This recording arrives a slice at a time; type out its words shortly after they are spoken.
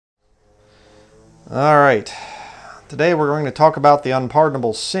All right, today we're going to talk about the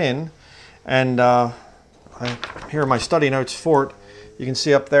unpardonable sin, and here are my study notes for it. You can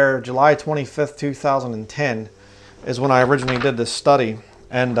see up there, July 25th, 2010 is when I originally did this study,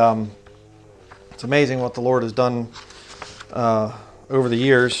 and it's amazing what the Lord has done over the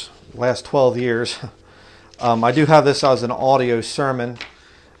years, last 12 years. I do have this as an audio sermon,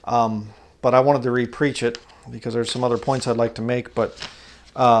 but I wanted to re-preach it because there's some other points I'd like to make, but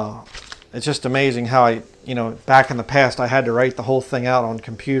it's just amazing how back in the past I had to write the whole thing out on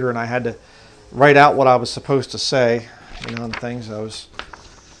computer, and I had to write out what I was supposed to say, and things. I was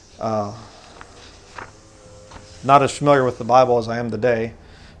not as familiar with the Bible as I am today.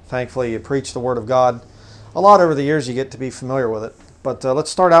 Thankfully, you preach the Word of God a lot over the years, you get to be familiar with it. But let's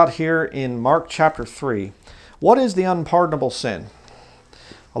start out here in Mark chapter 3. What is the unpardonable sin?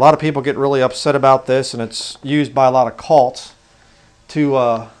 A lot of people get really upset about this, and it's used by a lot of cults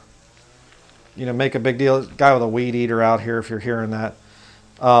to make a big deal. Guy with a weed eater out here, if you're hearing that.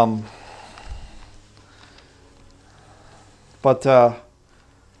 But a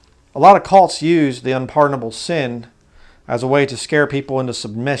lot of cults use the unpardonable sin as a way to scare people into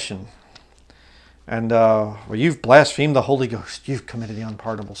submission. And well, you've blasphemed the Holy Ghost. You've committed the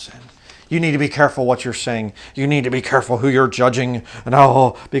unpardonable sin. You need to be careful what you're saying. You need to be careful who you're judging.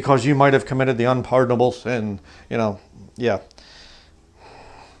 And because you might have committed the unpardonable sin. Yeah.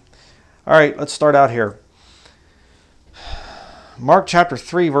 All right, let's start out here. Mark chapter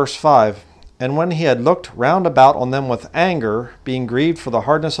 3, verse 5. And when he had looked round about on them with anger, being grieved for the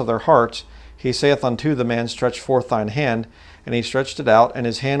hardness of their hearts, he saith unto the man, Stretch forth thine hand. And he stretched it out, and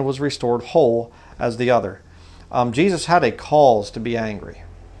his hand was restored whole as the other. Jesus had a cause to be angry.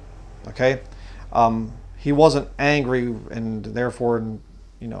 Okay? He wasn't angry and therefore in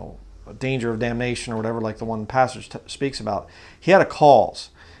danger of damnation or whatever, like the one passage speaks about. He had a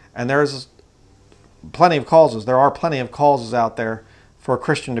cause. And there's plenty of causes. There are plenty of causes out there for a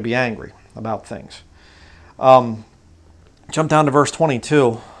Christian to be angry about things. Jump down to verse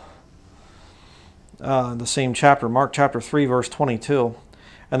 22. The same chapter, Mark chapter 3, verse 22.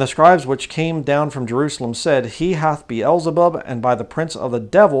 And the scribes which came down from Jerusalem said, He hath Beelzebub, and by the prince of the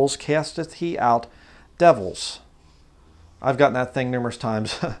devils casteth he out devils. I've gotten that thing numerous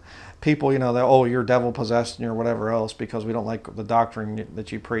times. People, you're devil possessed and you're whatever else because we don't like the doctrine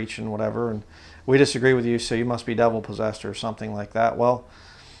that you preach and whatever, and we disagree with you, so you must be devil possessed or something like that. Well,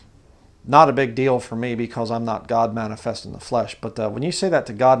 not a big deal for me because I'm not God manifest in the flesh. But when you say that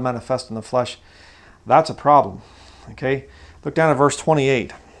to God manifest in the flesh, that's a problem. Okay? Look down at verse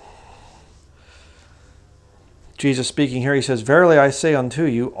 28. Jesus speaking here, he says, Verily I say unto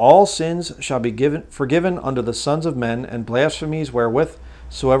you, all sins shall be forgiven unto the sons of men, and blasphemies wherewith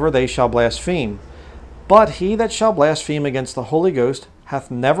soever they shall blaspheme. But he that shall blaspheme against the Holy Ghost hath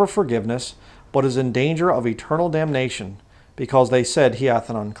never forgiveness, but is in danger of eternal damnation, because they said he hath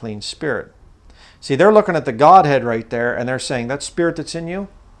an unclean spirit. See, they're looking at the Godhead right there, and they're saying, that spirit that's in you,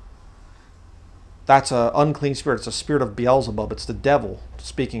 that's an unclean spirit. It's a spirit of Beelzebub. It's the devil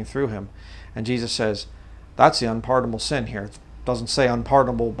speaking through him. And Jesus says, that's the unpardonable sin here. It doesn't say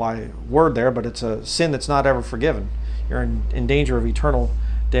unpardonable by word there, but it's a sin that's not ever forgiven. You're in danger of eternal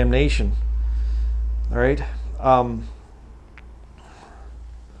damnation. All right?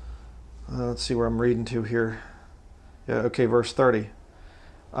 Let's see where I'm reading to here. Yeah, okay, verse 30.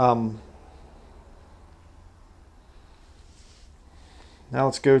 Now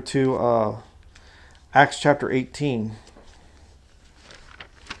let's go to Acts chapter 18.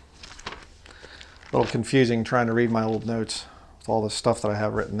 A little confusing trying to read my old notes with all the stuff that I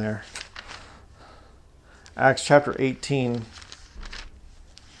have written there. Acts chapter 18,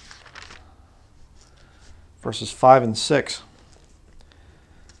 verses 5 and 6.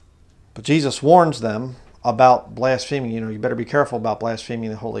 But Jesus warns them about blaspheming. You better be careful about blaspheming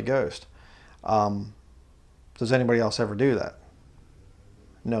the Holy Ghost. Does anybody else ever do that?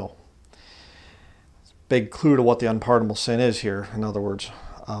 No. Big clue to what the unpardonable sin is here, in other words.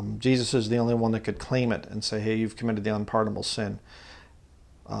 Jesus is the only one that could claim it and say, hey, you've committed the unpardonable sin.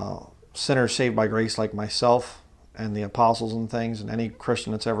 Sinners saved by grace like myself and the apostles and things and any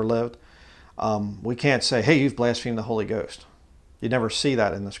Christian that's ever lived, we can't say, hey, you've blasphemed the Holy Ghost. You never see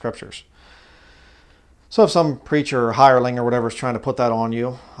that in the scriptures. So if some preacher or hireling or whatever is trying to put that on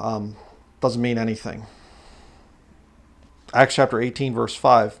you, doesn't mean anything. Acts chapter 18, verse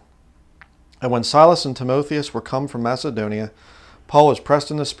 5. And when Silas and Timotheus were come from Macedonia, Paul was pressed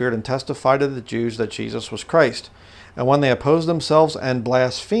in the Spirit and testified to the Jews that Jesus was Christ. And when they opposed themselves and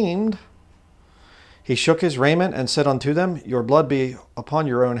blasphemed, he shook his raiment and said unto them, Your blood be upon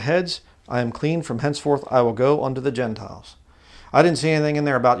your own heads. I am clean. From henceforth I will go unto the Gentiles. I didn't see anything in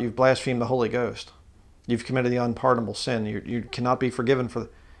there about you've blasphemed the Holy Ghost. you've committed the unpardonable sin. You cannot be forgiven for...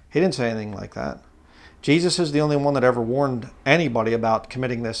 He didn't say anything like that. Jesus is the only one that ever warned anybody about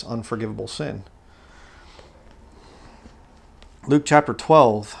committing this unforgivable sin. Luke chapter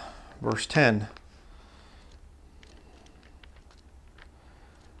 12, verse 10.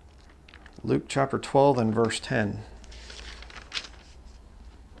 Luke chapter 12 and verse 10.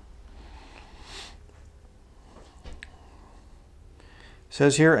 It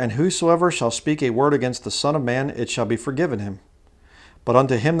says here, "And whosoever shall speak a word against the Son of Man, it shall be forgiven him. But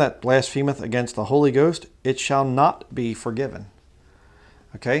unto him that blasphemeth against the Holy Ghost, it shall not be forgiven."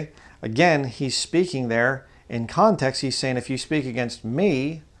 Okay? Again, he's speaking there in context. He's saying, if you speak against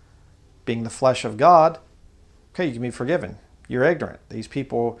me, being the flesh of God, okay, you can be forgiven. You're ignorant. These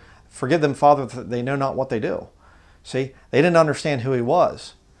people, forgive them, Father, that they know not what they do. See, they didn't understand who he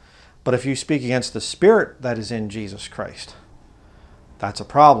was. But if you speak against the Spirit that is in Jesus Christ, that's a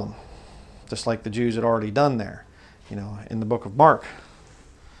problem. Just like the Jews had already done there, in the book of Mark.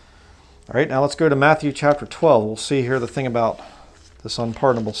 All right, now let's go to Matthew chapter 12. We'll see here the thing about this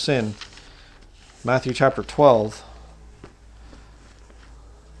unpardonable sin. Matthew chapter 12,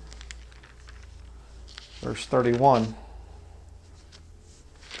 verse 31.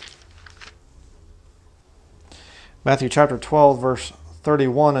 Matthew chapter 12, verse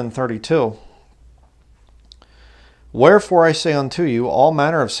 31 and 32. "Wherefore I say unto you, all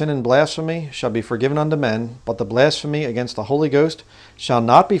manner of sin and blasphemy shall be forgiven unto men, but the blasphemy against the Holy Ghost shall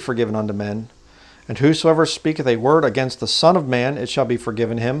not be forgiven unto men. And whosoever speaketh a word against the Son of Man, it shall be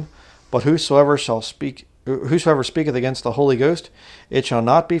forgiven him. But whosoever speaketh against the Holy Ghost, it shall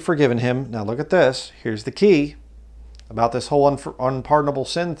not be forgiven him." Now look at this. Here's the key about this whole unpardonable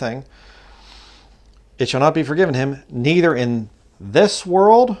sin thing. "It shall not be forgiven him, neither in this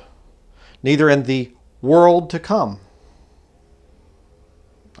world, neither in the world to come."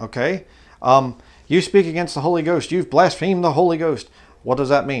 Okay? You speak against the Holy Ghost. You've blasphemed the Holy Ghost. What does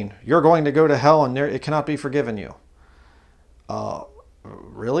that mean? You're going to go to hell and it cannot be forgiven you.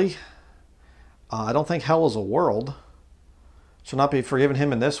 Really? I don't think hell is a world. Shall not be forgiven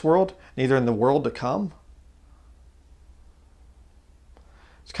him in this world, neither in the world to come.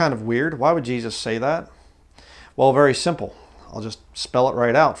 It's kind of weird. Why would Jesus say that? Well, very simple. I'll just spell it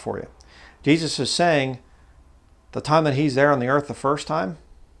right out for you. Jesus is saying the time that he's there on the earth the first time,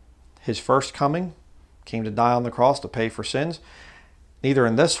 his first coming, came to die on the cross to pay for sins, neither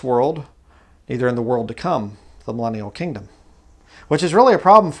in this world, neither in the world to come, the millennial kingdom. Which is really a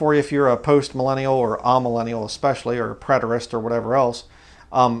problem for you if you're a post-millennial or amillennial especially, or a preterist or whatever else.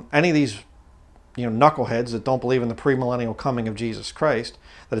 Any of these knuckleheads that don't believe in the premillennial coming of Jesus Christ,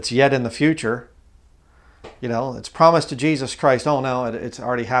 that it's yet in the future, it's promised to Jesus Christ. Oh no, it's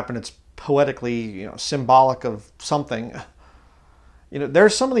already happened. It's poetically, symbolic of something.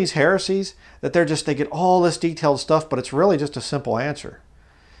 There's some of these heresies that they get all this detailed stuff, but it's really just a simple answer.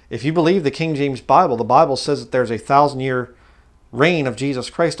 If you believe the King James Bible, the Bible says that there's a 1,000-year reign of Jesus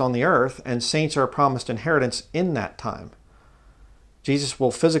Christ on the earth, and saints are promised inheritance in that time. Jesus will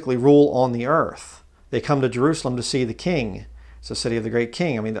physically rule on the earth. They come to Jerusalem to see the King. It's the city of the great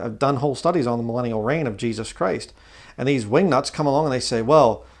King. I mean, I've done whole studies on the millennial reign of Jesus Christ. And these wingnuts come along and they say,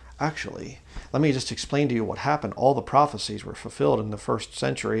 well, actually, let me just explain to you what happened. All the prophecies were fulfilled in the first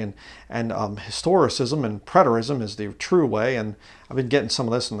century, and historicism and preterism is the true way. And I've been getting some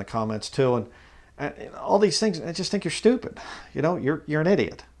of this in the comments too. And all these things, I just think you're stupid. You're an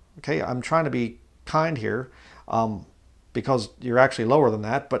idiot. Okay, I'm trying to be kind here, because you're actually lower than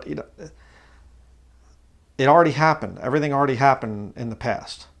that. But it already happened. Everything already happened in the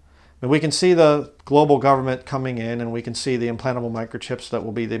past. I mean, we can see the global government coming in, and we can see the implantable microchips that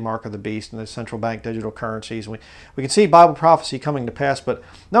will be the mark of the beast, and the central bank digital currencies. We can see Bible prophecy coming to pass, but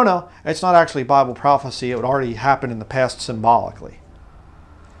no, it's not actually Bible prophecy. It would already happen in the past symbolically.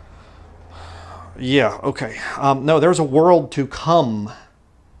 Yeah, okay. No, there's a world to come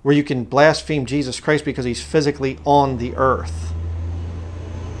where you can blaspheme Jesus Christ because he's physically on the earth.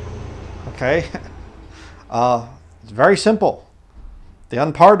 Okay? It's very simple. The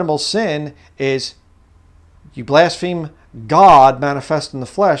unpardonable sin is you blaspheme God manifest in the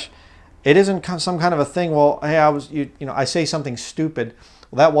flesh. It isn't some kind of a thing, well, hey, I say something stupid.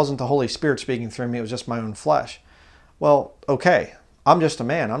 Well, that wasn't the Holy Spirit speaking through me. It was just my own flesh. Well, okay. I'm just a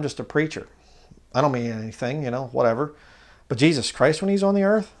man. I'm just a preacher. I don't mean anything, whatever. But Jesus Christ, when he's on the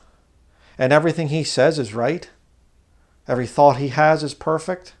earth, and everything he says is right, every thought he has is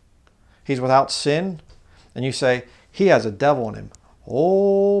perfect, he's without sin, and you say, he has a devil in him.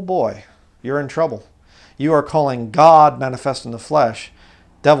 Oh boy, you're in trouble. You are calling God manifest in the flesh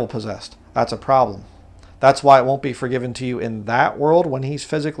devil possessed. That's a problem. That's why it won't be forgiven to you in that world when he's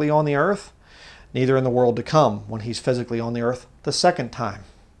physically on the earth. neither in the world to come, when he's physically on the earth the second time.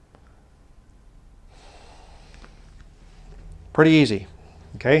 Pretty easy.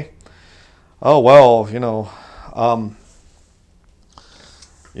 Okay? Oh, well,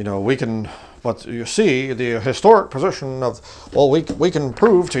 we can, but you see, the historic position of, well, we can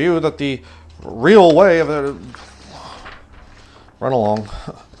prove to you that the real way of it, run along.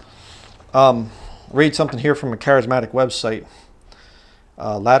 Read something here from a charismatic website.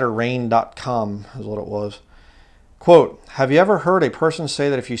 latterrain.com is what it was. Quote, have you ever heard a person say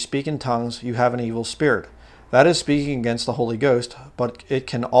that if you speak in tongues, you have an evil spirit? That is speaking against the Holy Ghost, but it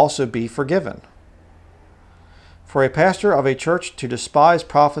can also be forgiven. For a pastor of a church to despise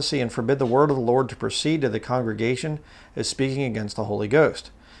prophecy and forbid the word of the Lord to proceed to the congregation is speaking against the Holy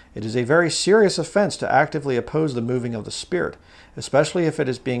Ghost. It is a very serious offense to actively oppose the moving of the Spirit, especially if it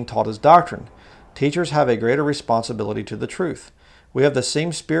is being taught as doctrine. Teachers have a greater responsibility to the truth. We have the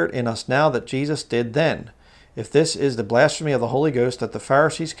same Spirit in us now that Jesus did then. If this is the blasphemy of the Holy Ghost that the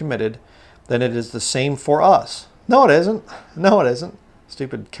Pharisees committed, then it is the same for us. No, it isn't. No, it isn't.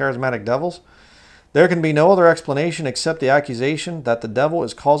 Stupid charismatic devils. There can be no other explanation except the accusation that the devil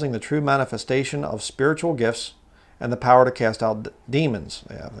is causing the true manifestation of spiritual gifts and the power to cast out demons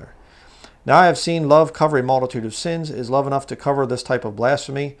they have there. Now I have seen love cover a multitude of sins. Is love enough to cover this type of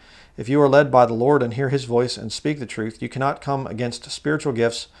blasphemy? If you are led by the Lord and hear his voice and speak the truth, you cannot come against spiritual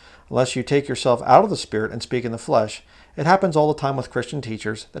gifts unless you take yourself out of the Spirit and speak in the flesh. It happens all the time with Christian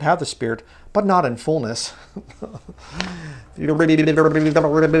teachers that have the Spirit, but not in fullness.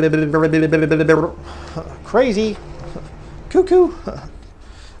 Crazy. Cuckoo.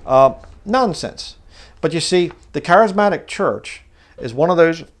 Nonsense. But you see, the charismatic church is one of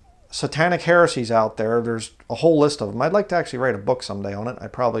those satanic heresies out there. There's a whole list of them. I'd like to actually write a book someday on it. I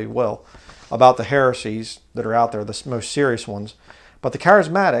probably will. About the heresies that are out there, the most serious ones. But the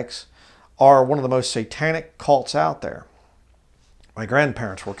charismatics are one of the most satanic cults out there. My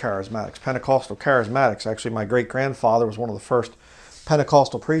grandparents were charismatics, Pentecostal charismatics. Actually, my great-grandfather was one of the first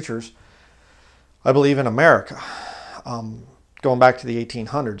Pentecostal preachers, I believe, in America, going back to the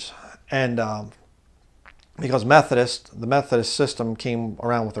 1800s. And because the Methodist system came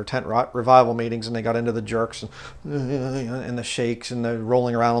around with their tent revival meetings, and they got into the jerks and the shakes and the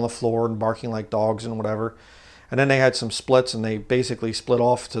rolling around on the floor and barking like dogs and whatever. And then they had some splits, and they basically split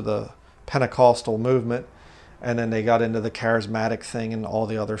off to the Pentecostal movement, and then they got into the charismatic thing and all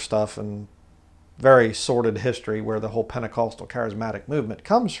the other stuff, and very sordid history where the whole Pentecostal charismatic movement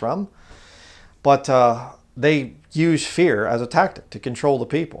comes from. But they use fear as a tactic to control the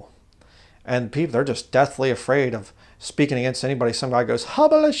people. And people, they're just deathly afraid of speaking against anybody. Some guy goes,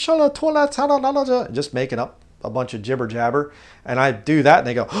 just making up a bunch of jibber jabber. And I do that, and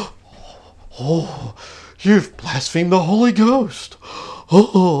they go, oh, you've blasphemed the Holy Ghost.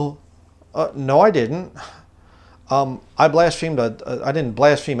 Oh, no, I didn't. I didn't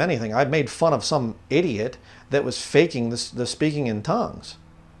blaspheme anything. I made fun of some idiot that was faking the speaking in tongues.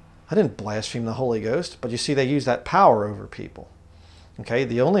 I didn't blaspheme the Holy Ghost. But you see, they use that power over people. Okay,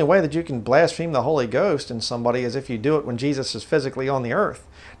 the only way that you can blaspheme the Holy Ghost in somebody is if you do it when Jesus is physically on the earth,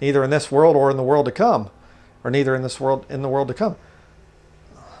 neither in this world or in the world to come, or neither in this world in the world to come.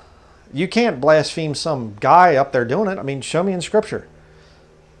 You can't blaspheme some guy up there doing it. I mean, show me in Scripture.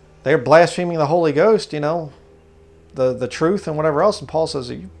 They're blaspheming the Holy Ghost, the truth and whatever else, and Paul says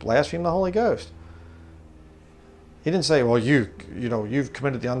that you blaspheme the Holy Ghost. He didn't say, well, you've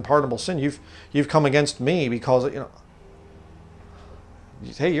committed the unpardonable sin. You've come against me because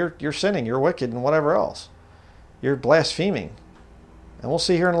hey, you're sinning, you're wicked, and whatever else. You're blaspheming. And we'll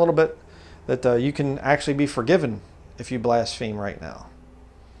see here in a little bit that you can actually be forgiven if you blaspheme right now.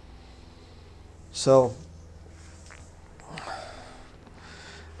 So,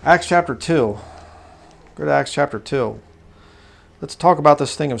 Acts chapter 2. Go to Acts chapter 2. Let's talk about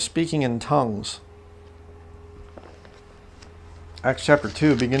this thing of speaking in tongues. Acts chapter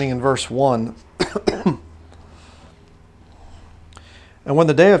 2, beginning in verse 1. And when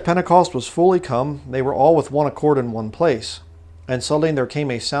the day of Pentecost was fully come, they were all with one accord in one place. And suddenly there came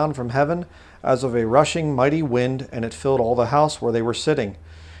a sound from heaven, as of a rushing mighty wind, and it filled all the house where they were sitting.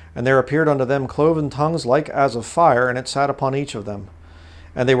 And there appeared unto them cloven tongues like as of fire, and it sat upon each of them.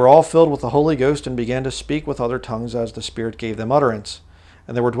 And they were all filled with the Holy Ghost, and began to speak with other tongues as the Spirit gave them utterance.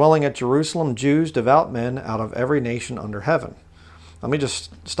 And there were dwelling at Jerusalem Jews, devout men, out of every nation under heaven. Let me just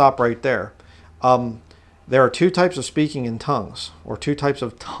stop right there. There are two types of speaking in tongues, or two types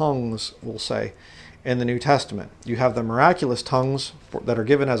of tongues, we'll say, in the New Testament. You have the miraculous tongues that are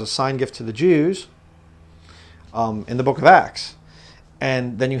given as a sign gift to the Jews in the book of Acts.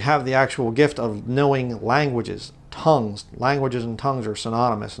 And then you have the actual gift of knowing languages, tongues. Languages and tongues are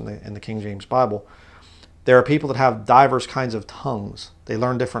synonymous in the King James Bible. There are people that have diverse kinds of tongues. They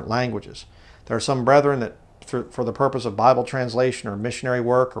learn different languages. There are some brethren that, for the purpose of Bible translation or missionary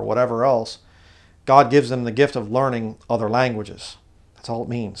work or whatever else, God gives them the gift of learning other languages. That's all it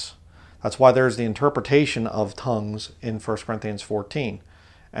means. That's why there's the interpretation of tongues in 1 Corinthians 14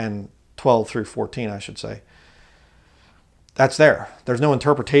 and 12 through 14, I should say. That's there. There's no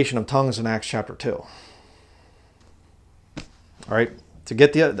interpretation of tongues in Acts chapter 2. All right?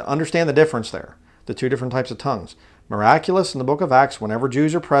 To understand the difference there, the two different types of tongues. Miraculous in the book of Acts, whenever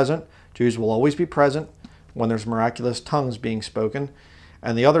Jews are present, Jews will always be present when there's miraculous tongues being spoken.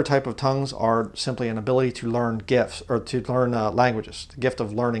 And the other type of tongues are simply an ability to learn gifts, or to learn languages, the gift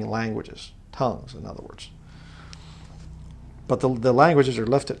of learning languages, tongues, in other words. But the languages are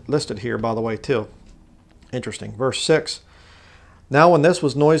listed here, by the way, too. Interesting. Verse 6. Now when this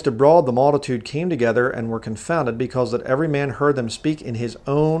was noised abroad, the multitude came together and were confounded, because that every man heard them speak in his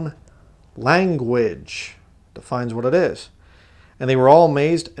own language. Defines what it is. And they were all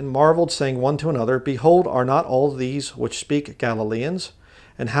amazed and marveled, saying one to another, Behold, are not all these which speak Galileans?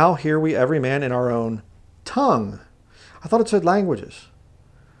 And how hear we every man in our own tongue? I thought it said languages.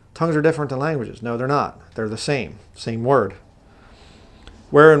 Tongues are different than languages. No, they're not. They're the same word.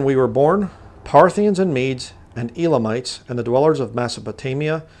 Wherein we were born, Parthians and Medes and Elamites, and the dwellers of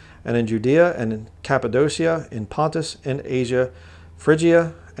Mesopotamia, and in Judea, and in Cappadocia, in Pontus, in Asia,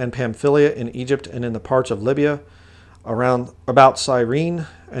 Phrygia, and Pamphylia, in Egypt, and in the parts of Libya, about Cyrene,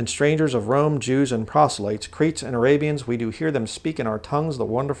 and strangers of Rome, Jews and proselytes, Cretes and Arabians, we do hear them speak in our tongues the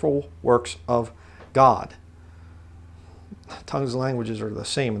wonderful works of God. Tongues and languages are the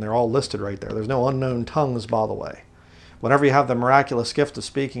same, and they're all listed right there. There's no unknown tongues, by the way. Whenever you have the miraculous gift of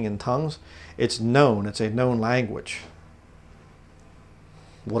speaking in tongues, it's known. It's a known language.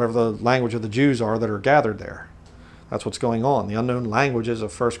 Whatever the language of the Jews are that are gathered there. That's what's going on. The unknown languages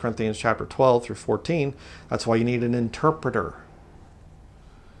of 1 Corinthians chapter 12 through 14, that's why you need an interpreter.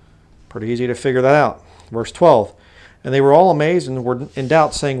 Pretty easy to figure that out. Verse 12. And they were all amazed and were in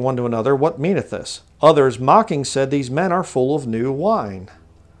doubt, saying one to another, What meaneth this? Others mocking said, These men are full of new wine.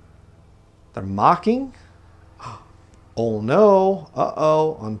 They're mocking? Oh no.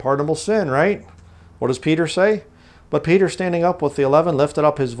 Uh-oh. Unpardonable sin, right? What does Peter say? But Peter, standing up with the 11, lifted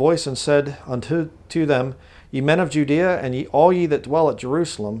up his voice and said unto them, Ye men of Judea, and all ye that dwell at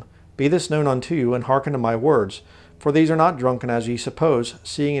Jerusalem, be this known unto you, and hearken to my words. For these are not drunken as ye suppose,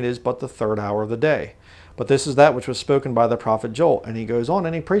 seeing it is but the 3rd hour of the day. But this is that which was spoken by the prophet Joel. And he goes on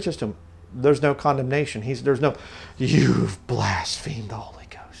and he preaches to him. There's no condemnation. There's no, you've blasphemed the Holy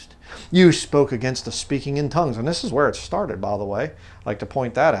Ghost. You spoke against the speaking in tongues. And this is where it started, by the way. I'd like to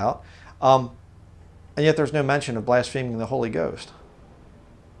point that out. And yet there's no mention of blaspheming the Holy Ghost.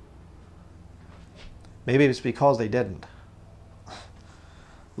 Maybe it's because they didn't.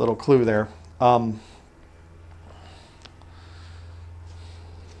 Little clue there.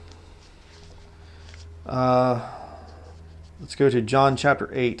 Let's go to John chapter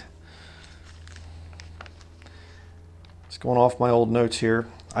 8. It's going off my old notes here.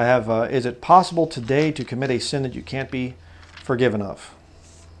 I have, is it possible today to commit a sin that you can't be forgiven of?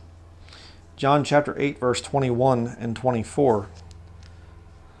 John chapter 8, verse 21 and 24.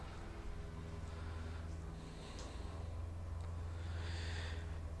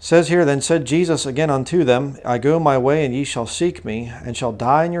 Says here, Then said Jesus again unto them, I go my way, and ye shall seek me, and shall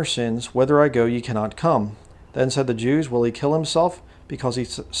die in your sins. Whither I go, ye cannot come. Then said the Jews, Will he kill himself, because he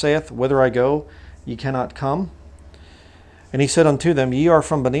saith, Whither I go, ye cannot come? And he said unto them, Ye are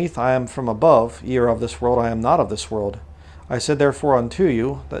from beneath, I am from above. Ye are of this world, I am not of this world. I said therefore unto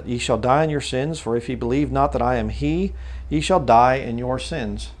you, that ye shall die in your sins, for if ye believe not that I am he, ye shall die in your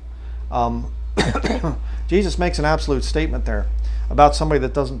sins. Jesus makes an absolute statement there about somebody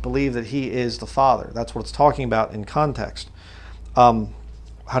that doesn't believe that he is the Father. That's what it's talking about in context. How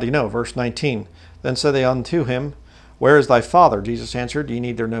do you know? Verse 19. Then said they unto him, Where is thy Father? Jesus answered, Ye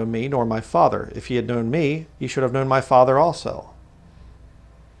neither know me nor my Father. If ye had known me, ye should have known my Father also.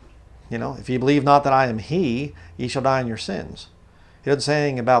 You know, if ye believe not that I am he, ye shall die in your sins. He doesn't say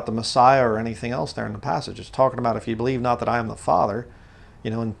anything about the Messiah or anything else there in the passage. It's talking about if ye believe not that I am the Father,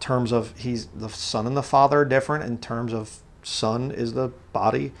 you know, in terms of he's the Son and the Father are different, in terms of Son is the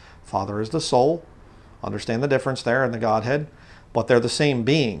body, Father is the soul. Understand the difference there in the Godhead. But they're the same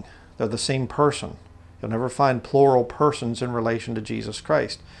being. They're the same person. You'll never find plural persons in relation to Jesus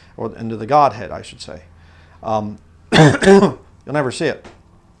Christ, or into the Godhead, I should say. You'll never see it.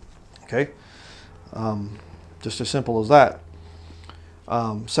 Okay? Just as simple as that.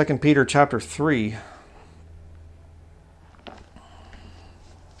 2 Peter chapter 3.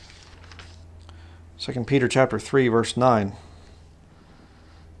 2 Peter chapter 3, verse 9.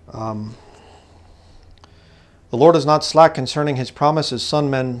 The Lord is not slack concerning his promise, as some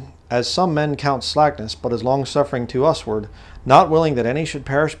men count slackness, but is longsuffering to usward, not willing that any should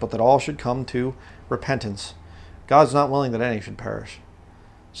perish, but that all should come to repentance. God's not willing that any should perish.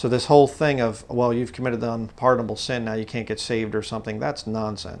 So this whole thing of, well, you've committed the unpardonable sin, now you can't get saved or something, that's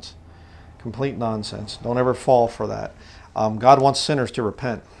nonsense. Complete nonsense. Don't ever fall for that. God wants sinners to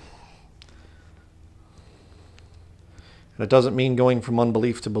repent. And it doesn't mean going from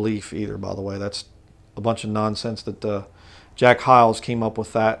unbelief to belief either, by the way. That's a bunch of nonsense that Jack Hyles came up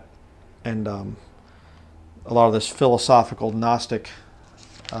with that. And a lot of this philosophical Gnostic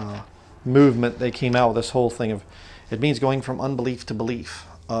movement, they came out with this whole thing of, it means going from unbelief to belief.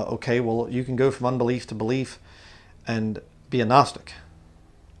 Okay, well, you can go from unbelief to belief and be a Gnostic.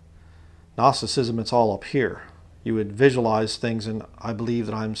 Gnosticism, it's all up here. You would visualize things, and I believe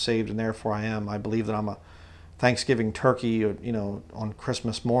that I'm saved and therefore I am. I believe that I'm a Thanksgiving turkey, on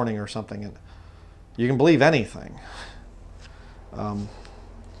Christmas morning or something. And you can believe anything.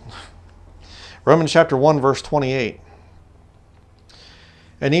 Romans chapter 1, verse 28.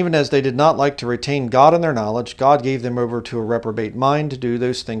 And even as they did not like to retain God in their knowledge, God gave them over to a reprobate mind to do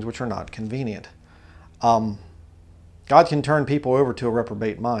those things which are not convenient. God can turn people over to a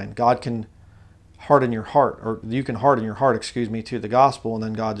reprobate mind. God can harden your heart, or you can harden your heart, to the gospel, and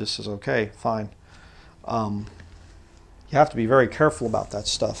then God just says, okay, fine. You have to be very careful about that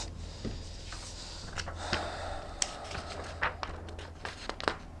stuff.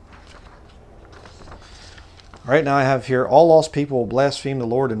 All right, now I have here, all lost people will blaspheme the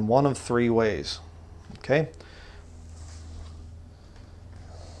Lord in one of three ways. Okay?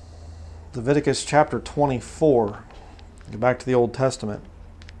 Leviticus chapter 24. Go back to the Old Testament.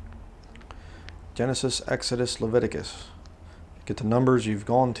 Genesis, Exodus, Leviticus. Get to Numbers, you've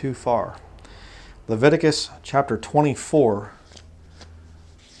gone too far. Leviticus chapter 24,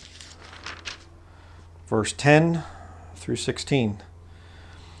 verse 10 through 16.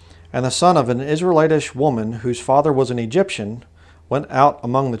 And the son of an Israelitish woman, whose father was an Egyptian, went out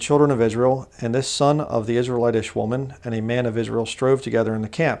among the children of Israel, and this son of the Israelitish woman and a man of Israel strove together in the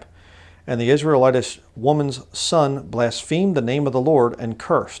camp. And the Israelitish woman's son blasphemed the name of the Lord and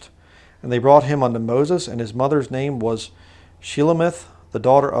cursed. And they brought him unto Moses, and his mother's name was Shelemith, the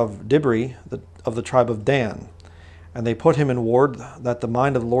daughter of Dibri, of the tribe of Dan. And they put him in ward, that the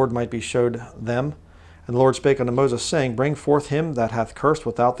mind of the Lord might be showed them. And the Lord spake unto Moses, saying, Bring forth him that hath cursed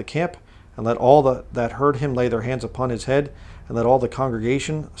without the camp, and let all that heard him lay their hands upon his head, and let all the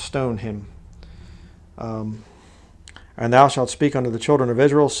congregation stone him. And thou shalt speak unto the children of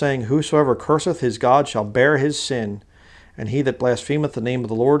Israel, saying, Whosoever curseth his God shall bear his sin, and he that blasphemeth the name of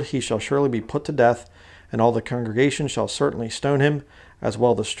the Lord, he shall surely be put to death, and all the congregation shall certainly stone him, as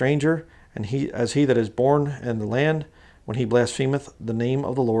well the stranger, and he that is born in the land, when he blasphemeth the name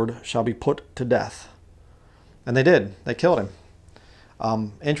of the Lord, shall be put to death. And they did. They killed him.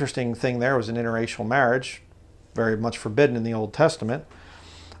 Interesting thing there was an interracial marriage, very much forbidden in the Old Testament.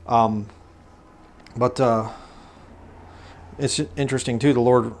 But it's interesting, too, the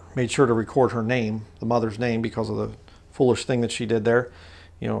Lord made sure to record her name, the mother's name, because of the foolish thing that she did there,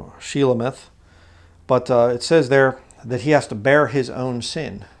 Shelemith. But it says there that he has to bear his own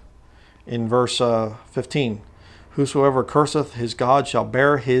sin. In verse 15, Whosoever curseth his God shall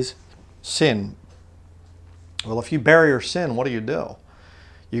bear his sin. Well, if you bear your sin, what do?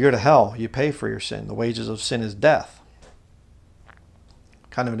 You go to hell. You pay for your sin. The wages of sin is death.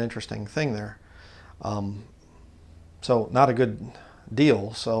 Kind of an interesting thing there. So not a good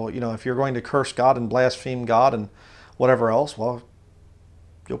deal. So, if you're going to curse God and blaspheme God and whatever else, well,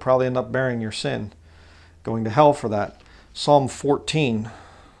 you'll probably end up bearing your sin, going to hell for that. Psalm 14.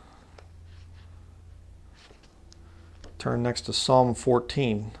 Turn next to Psalm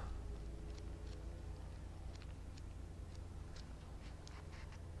 14.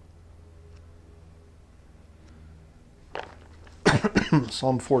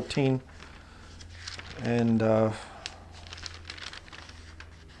 Psalm 14 and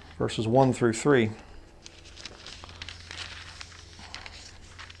verses 1 through 3.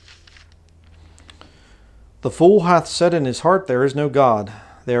 The fool hath said in his heart, There is no God.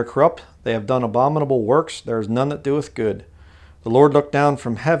 They are corrupt, they have done abominable works, there is none that doeth good. The Lord looked down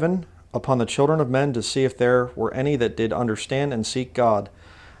from heaven upon the children of men to see if there were any that did understand and seek God.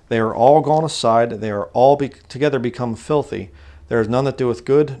 They are all gone aside, they are all together become filthy. There is none that doeth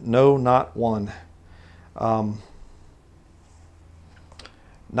good, no, not one.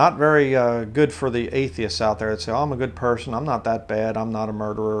 Not very good for the atheists out there that say, I'm a good person, I'm not that bad, I'm not a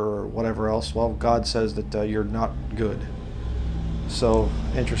murderer, or whatever else. Well, God says that you're not good. So,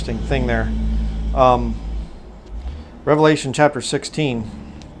 interesting thing there. Revelation chapter 16.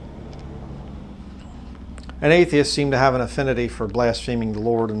 And atheists seem to have an affinity for blaspheming the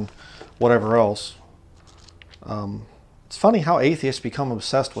Lord and whatever else. It's funny how atheists become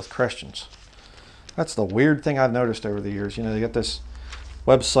obsessed with Christians. That's the weird thing I've noticed over the years. You know, they get this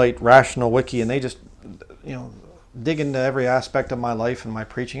website, Rational Wiki, and they just, you know, dig into every aspect of my life and my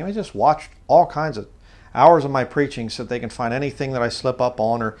preaching. And they just watch all kinds of hours of my preaching so that they can find anything that I slip up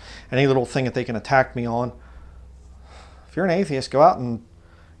on or any little thing that they can attack me on. If you're an atheist, go out and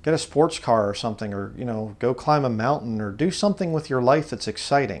get a sports car or something, or, you know, go climb a mountain or do something with your life that's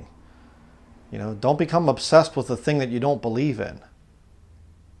exciting. You know, don't become obsessed with the thing that you don't believe in.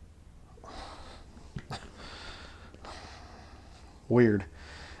 Weird.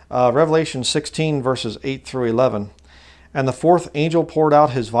 Revelation 16 verses 8 through 11. And the fourth angel poured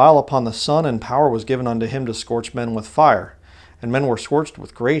out his vial upon the sun, and power was given unto him to scorch men with fire. And men were scorched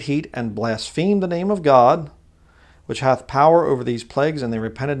with great heat, and blasphemed the name of God, which hath power over these plagues, and they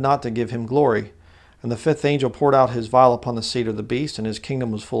repented not to give him glory. And the fifth angel poured out his vial upon the seat of the beast, and his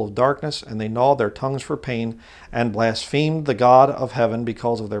kingdom was full of darkness, and they gnawed their tongues for pain, and blasphemed the God of heaven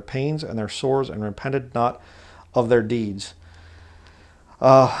because of their pains and their sores, and repented not of their deeds.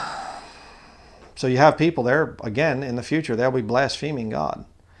 So you have people there, again, in the future, they'll be blaspheming God.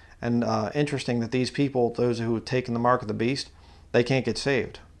 And interesting that these people, those who have taken the mark of the beast, they can't get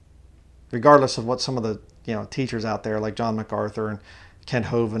saved. Regardless of what some of the teachers out there, like John MacArthur and Ken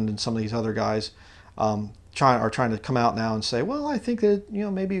Hovind and some of these other guys, are trying to come out now and say, well, I think that,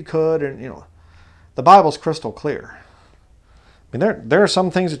 maybe you could. And, the Bible's crystal clear. I mean, there are some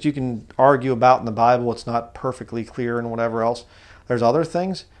things that you can argue about in the Bible. It's not perfectly clear and whatever else. There's other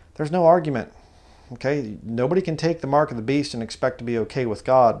things. There's no argument. Okay, nobody can take the mark of the beast and expect to be okay with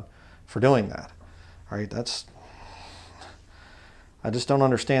God for doing that. All right, I just don't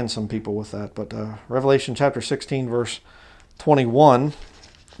understand some people with that. But Revelation chapter 16, verse 21,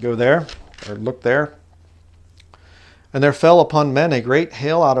 go there, or look there. And there fell upon men a great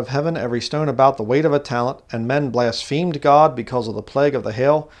hail out of heaven, every stone about the weight of a talent, and men blasphemed God because of the plague of the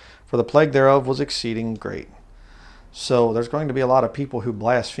hail, for the plague thereof was exceeding great. So there's going to be a lot of people who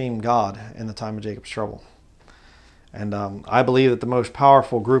blaspheme God in the time of Jacob's trouble. And I believe that the most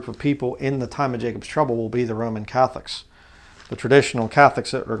powerful group of people in the time of Jacob's trouble will be the Roman Catholics. The traditional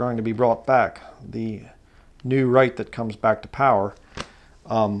Catholics that are going to be brought back. The new right that comes back to power.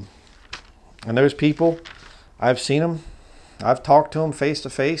 And those people, I've seen them. I've talked to them face to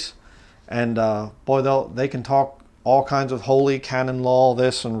face. And boy, they can talk all kinds of holy canon law,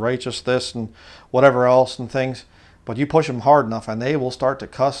 this and righteous this and whatever else and things. But you push them hard enough and they will start to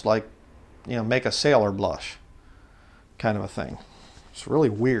cuss like, make a sailor blush kind of a thing. It's really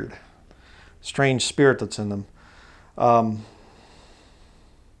weird. Strange spirit that's in them. 2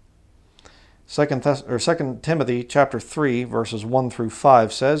 Timothy chapter 3 verses 1 through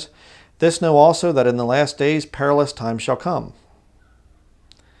 5 says, This know also that in the last days perilous times shall come.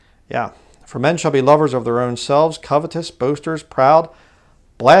 Yeah. For men shall be lovers of their own selves, covetous, boasters, proud,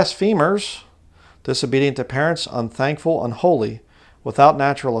 blasphemers, disobedient to parents, unthankful, unholy, without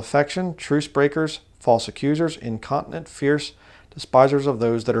natural affection, truce breakers, false accusers, incontinent, fierce, despisers of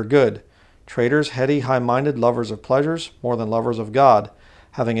those that are good, traitors, heady, high-minded, lovers of pleasures, more than lovers of God,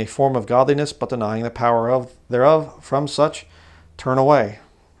 having a form of godliness, but denying the power thereof. From such turn away.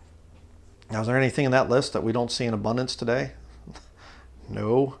 Now, is there anything in that list that we don't see in abundance today?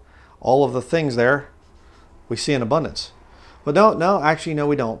 No. All of the things there we see in abundance. But actually,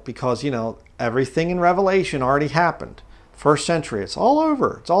 we don't, because, everything in Revelation already happened. First century, it's all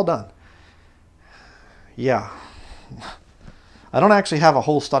over. It's all done. Yeah. I don't actually have a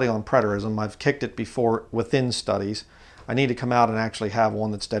whole study on preterism. I've kicked it before within studies. I need to come out and actually have one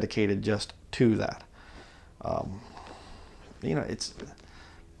that's dedicated just to that. I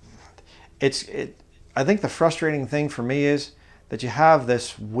think the frustrating thing for me is that you have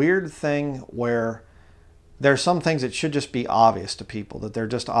this weird thing where there are some things that should just be obvious to people, that they're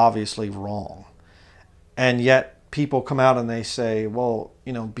just obviously wrong. And yet people come out and they say, well,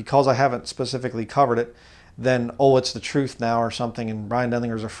 because I haven't specifically covered it, then, it's the truth now or something, and Brian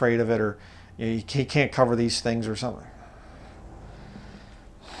Denlinger's afraid of it, or he can't cover these things or something.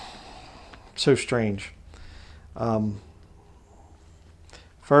 So strange. 1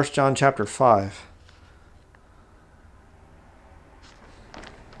 John chapter 5.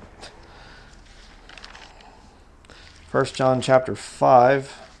 First John chapter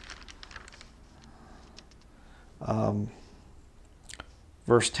 5,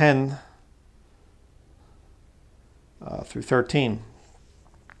 verse 10 through 13.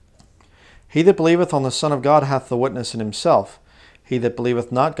 He that believeth on the Son of God hath the witness in himself. He that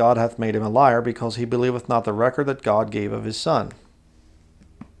believeth not God hath made him a liar, because he believeth not the record that God gave of his Son.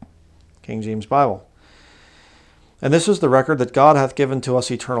 King James Bible. And this is the record that God hath given to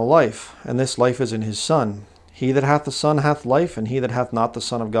us eternal life, and this life is in his Son. He that hath the Son hath life, and he that hath not the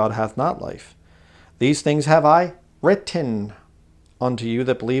Son of God hath not life. These things have I written unto you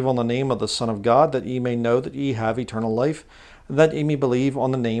that believe on the name of the Son of God, that ye may know that ye have eternal life, and that ye may believe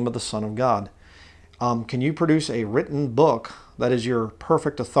on the name of the Son of God. Can you produce a written book that is your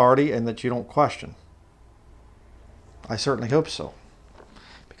perfect authority and that you don't question? I certainly hope so.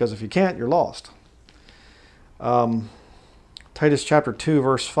 Because if you can't, you're lost. Titus chapter 2,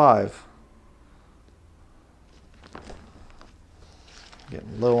 verse 5.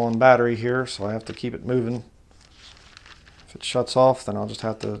 Getting low on battery here, so I have to keep it moving. If it shuts off, then I'll just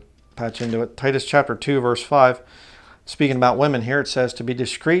have to patch into it. Titus chapter 2, verse 5. Speaking about women here, it says, to be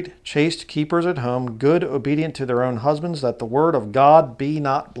discreet, chaste, keepers at home, good, obedient to their own husbands, that the word of God be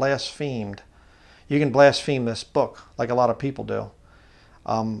not blasphemed. You can blaspheme this book, like a lot of people do.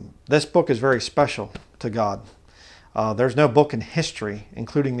 This book is very special to God. There's no book in history,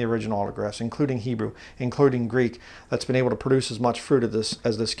 including the original autographs, including Hebrew, including Greek, that's been able to produce as much fruit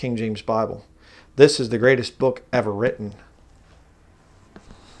as this King James Bible. This is the greatest book ever written.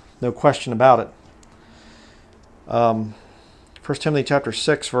 No question about it. 1 Timothy chapter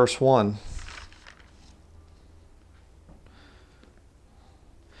 6, verse 1.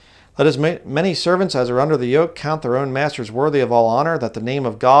 Let as many servants as are under the yoke count their own masters worthy of all honor, that the name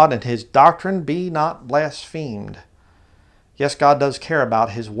of God and his doctrine be not blasphemed. Yes, God does care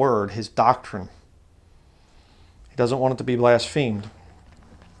about his word, his doctrine. He doesn't want it to be blasphemed.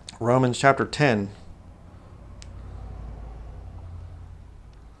 Romans chapter 10.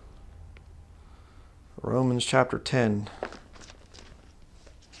 Romans chapter 10.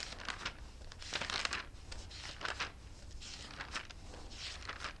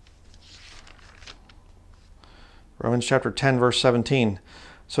 Romans chapter 10, verse 17.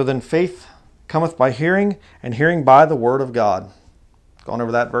 So then faith cometh by hearing, and hearing by the word of God. Gone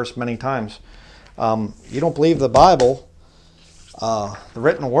over that verse many times. You don't believe the Bible, the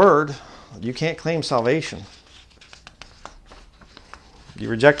written word, you can't claim salvation. You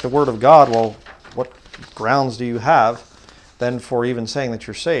reject the word of God, well, what grounds do you have then for even saying that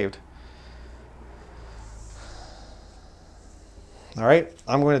you're saved? All right,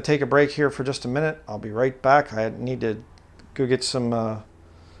 I'm going to take a break here for just a minute. I'll be right back. I need to go get some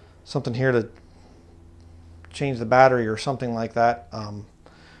something here to change the battery or something like that. So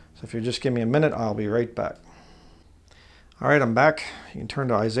if you just give me a minute, I'll be right back. All right, I'm back. You can turn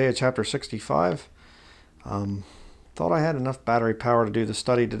to Isaiah chapter 65. Thought I had enough battery power to do the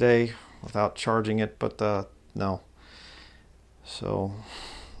study today without charging it, but no. So,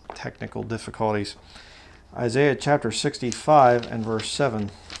 technical difficulties. Isaiah chapter 65 and verse 7.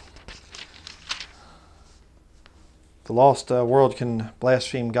 The lost world can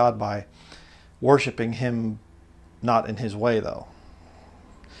blaspheme God by worshiping him not in his way, though.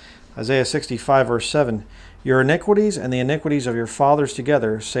 Isaiah 65 verse 7. Your iniquities and the iniquities of your fathers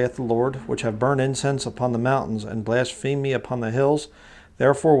together, saith the Lord, which have burned incense upon the mountains and blasphemed me upon the hills.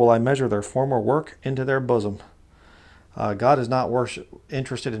 Therefore will I measure their former work into their bosom. God is not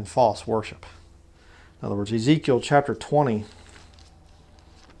interested in false worship. In other words, Ezekiel chapter 20.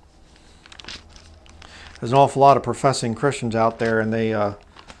 There's an awful lot of professing Christians out there, and they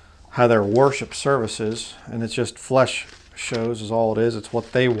have their worship services, and it's just flesh shows is all it is. It's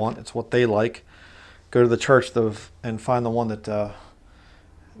what they want. It's what they like. Go to the church and find the one that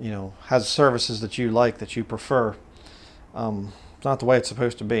has services that you like, that you prefer. It's not the way it's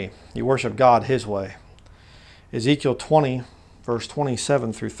supposed to be. You worship God his way. Ezekiel 20, verse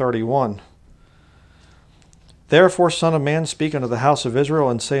 27 through 31. Therefore, Son of man, speak unto the house of Israel,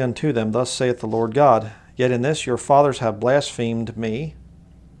 and say unto them, Thus saith the Lord God, Yet in this your fathers have blasphemed me,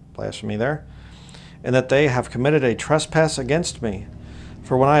 blasphemy there, and that they have committed a trespass against me.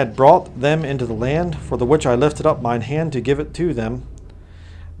 For when I had brought them into the land, for the which I lifted up mine hand to give it to them,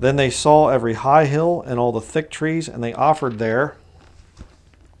 then they saw every high hill and all the thick trees, and they offered there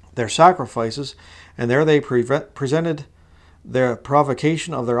their sacrifices, and there they presented their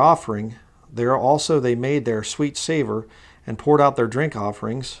provocation of their offering. There also they made their sweet savor, and poured out their drink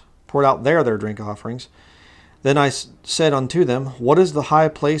offerings, their drink offerings. Then I said unto them, What is the high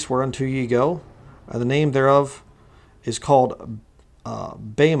place whereunto ye go? And the name thereof is called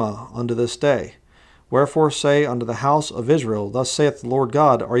Bema unto this day. Wherefore say unto the house of Israel, Thus saith the Lord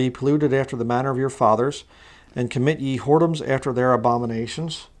God, Are ye polluted after the manner of your fathers, and commit ye whoredoms after their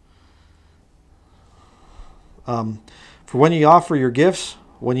abominations? For when ye offer your gifts,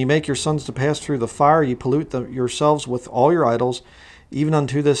 When you make your sons to pass through the fire, you pollute yourselves with all your idols, even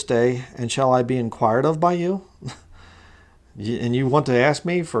unto this day. And shall I be inquired of by you? And you want to ask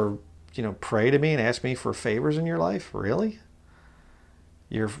me for, pray to me and ask me for favors in your life? Really?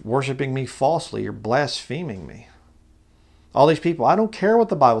 You're worshiping me falsely. You're blaspheming me. All these people, I don't care what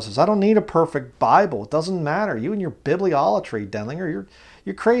the Bible says. I don't need a perfect Bible. It doesn't matter. You and your bibliolatry, Denlinger,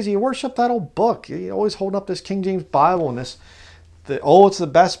 you're crazy. You worship that old book. You always hold up this King James Bible and it's the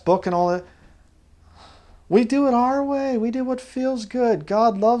best book and all that. We do it our way. We do what feels good.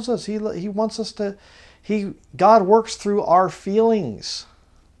 God loves us. He wants us to. God works through our feelings.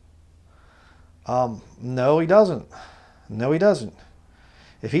 No, He doesn't. No, He doesn't.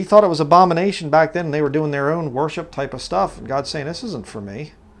 If He thought it was abomination back then and they were doing their own worship type of stuff, and God's saying, this isn't for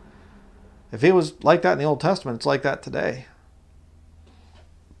me. If it was like that in the Old Testament, it's like that today.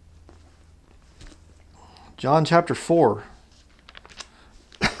 John chapter 4.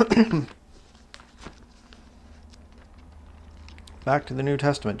 Back to the New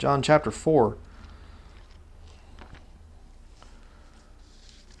Testament. John chapter 4.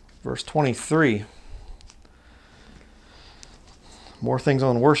 Verse 23. More things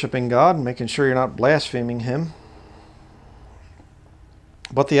on worshiping God and making sure you're not blaspheming Him.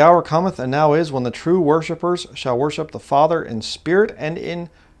 But the hour cometh, and now is, when the true worshippers shall worship the Father in spirit and in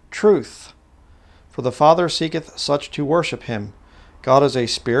truth. For the Father seeketh such to worship Him. God is a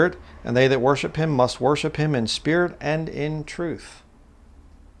spirit, and they that worship Him must worship Him in spirit and in truth.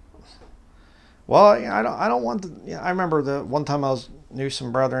 Well, I don't want to. I remember the one time I knew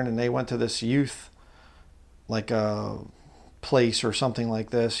some brethren, and they went to this youth, like a place or something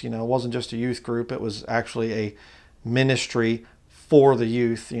like this. It wasn't just a youth group. It was actually a ministry for the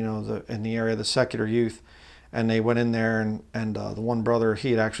youth, in the area of the secular youth. And they went in there, and the one brother,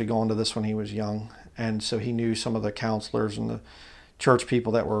 he had actually gone to this when he was young. And so he knew some of the counselors and the church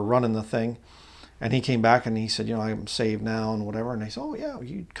people that were running the thing. And he came back and he said, I'm saved now and whatever. And they said, oh yeah,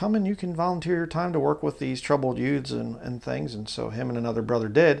 you come and you can volunteer your time to work with these troubled youths and things. And so him and another brother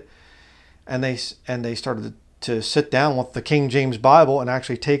did. And they started to sit down with the King James Bible and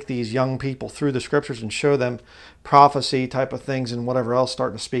actually take these young people through the scriptures and show them prophecy type of things and whatever else,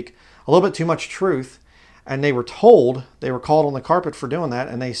 starting to speak a little bit too much truth. And they were called on the carpet for doing that.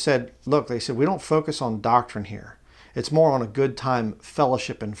 And they said, look, we don't focus on doctrine here. It's more on a good time,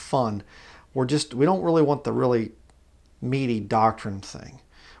 fellowship and fun. We don't really want the really meaty doctrine thing.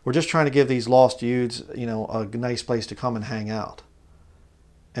 We're just trying to give these lost youths, a nice place to come and hang out.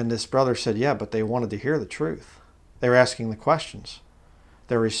 And this brother said, yeah, but they wanted to hear the truth. They were asking the questions.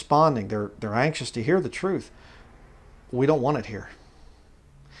 They're responding. They're anxious to hear the truth. We don't want it here.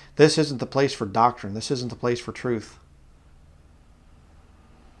 This isn't the place for doctrine. This isn't the place for truth.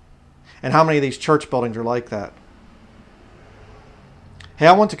 And how many of these church buildings are like that? Hey,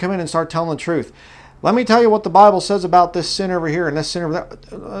 I want to come in and start telling the truth. Let me tell you what the Bible says about this sin over here and this sin over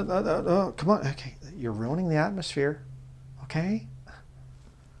there. Come on. Okay, you're ruining the atmosphere. Okay?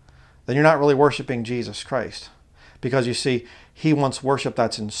 Then you're not really worshiping Jesus Christ. Because you see, He wants worship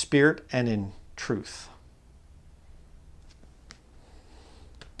that's in spirit and in truth.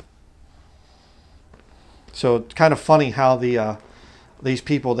 So it's kind of funny how these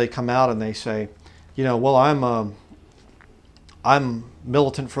people, they come out and they say, well, I'm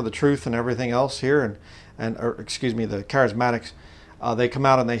militant for the truth and everything else here, or the charismatics, they come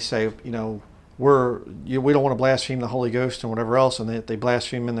out and they say, we don't want to blaspheme the Holy Ghost and whatever else, and they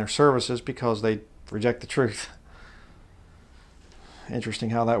blaspheme in their services because they reject the truth. Interesting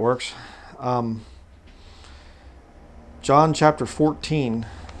how that works. John chapter 14.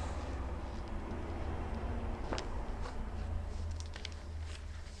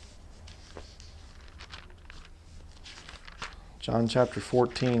 John chapter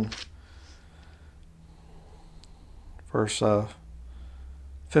 14, verse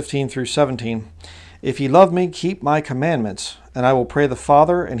 15 through 17. If ye love me, keep my commandments, and I will pray the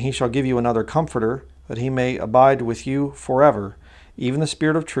Father, and He shall give you another Comforter, that He may abide with you forever, even the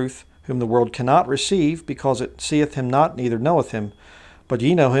Spirit of truth, whom the world cannot receive, because it seeth Him not, neither knoweth Him. But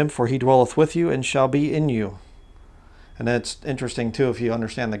ye know Him, for He dwelleth with you, and shall be in you. And that's interesting too if you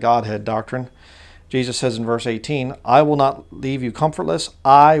understand the Godhead doctrine. Jesus says in verse 18, I will not leave you comfortless,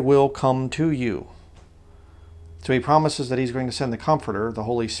 I will come to you. So He promises that He's going to send the Comforter, the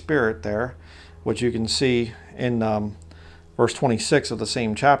Holy Spirit there, which you can see in verse 26 of the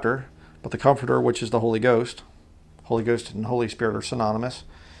same chapter. But the Comforter, which is the Holy Ghost and Holy Spirit are synonymous.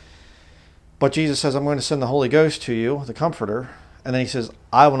 But Jesus says, I'm going to send the Holy Ghost to you, the Comforter. And then He says,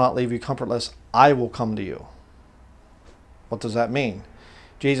 I will not leave you comfortless, I will come to you. What does that mean?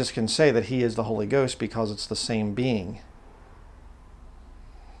 Jesus can say that He is the Holy Ghost because it's the same being.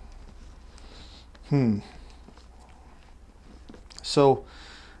 So,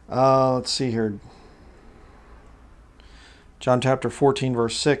 let's see here. John chapter 14,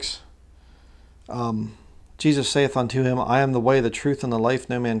 verse 6. Jesus saith unto him, I am the way, the truth, and the life.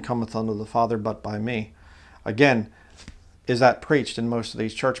 No man cometh unto the Father but by me. Again, is that preached in most of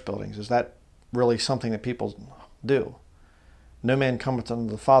these church buildings? Is that really something that people do? No man cometh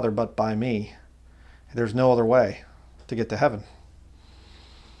unto the Father but by me. There's no other way to get to heaven.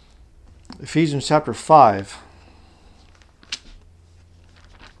 Ephesians chapter 5.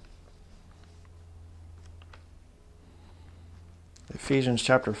 Ephesians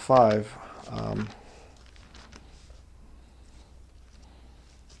chapter 5.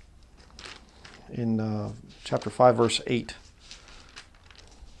 In chapter 5, verse 8.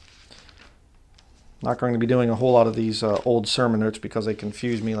 Not going to be doing a whole lot of these old sermon notes because they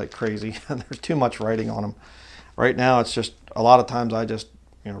confuse me like crazy. There's too much writing on them. Right now, it's just a lot of times I just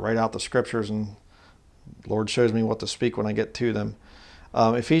write out the scriptures and the Lord shows me what to speak when I get to them.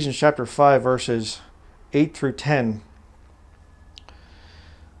 Ephesians chapter 5, verses 8 through 10.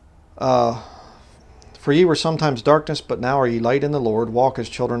 For ye were sometimes darkness, but now are ye light in the Lord. Walk as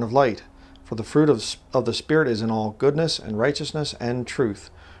children of light. For the fruit of the Spirit is in all goodness and righteousness and truth,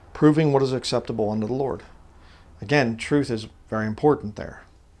 proving what is acceptable unto the Lord. Again, truth is very important there.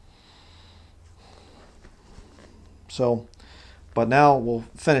 So, but now we'll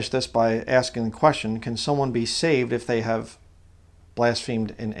finish this by asking the question, can someone be saved if they have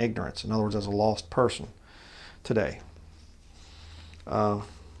blasphemed in ignorance? In other words, as a lost person today. 1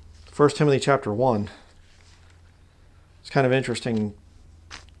 Timothy chapter 1. It's kind of interesting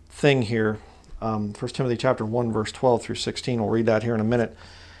thing here. 1 Timothy chapter 1, verse 12 through 16. We'll read that here in a minute.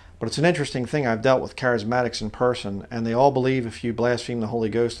 But it's an interesting thing. I've dealt with charismatics in person, and they all believe if you blaspheme the Holy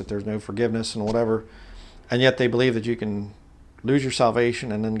Ghost that there's no forgiveness and whatever, and yet they believe that you can lose your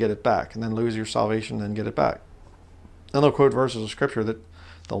salvation and then get it back, and then lose your salvation and then get it back. And they'll quote verses of Scripture that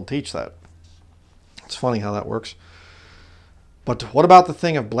don't teach that. It's funny how that works. But what about the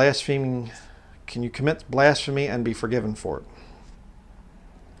thing of blaspheming? Can you commit blasphemy and be forgiven for it?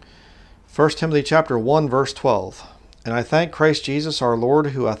 1 Timothy chapter 1, verse 12. And I thank Christ Jesus our Lord,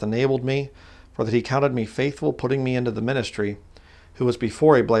 who hath enabled me, for that he counted me faithful, putting me into the ministry, who was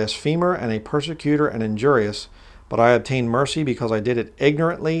before a blasphemer and a persecutor and injurious, but I obtained mercy because I did it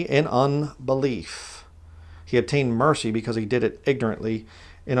ignorantly in unbelief. He obtained mercy because he did it ignorantly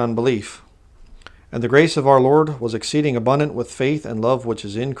in unbelief. And the grace of our Lord was exceeding abundant with faith and love which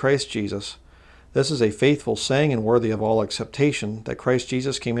is in Christ Jesus. This is a faithful saying and worthy of all acceptation, that Christ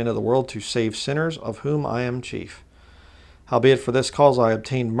Jesus came into the world to save sinners, of whom I am chief. Howbeit for this cause I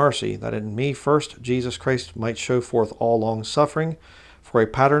obtained mercy, that in me first Jesus Christ might show forth all long suffering, for a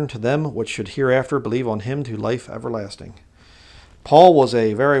pattern to them which should hereafter believe on him to life everlasting. Paul was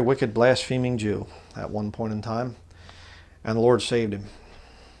a very wicked, blaspheming Jew at one point in time, and the Lord saved him.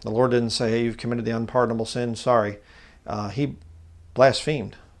 The Lord didn't say, hey, you've committed the unpardonable sin, sorry. He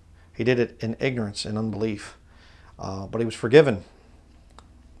blasphemed. He did it in ignorance and unbelief, but he was forgiven.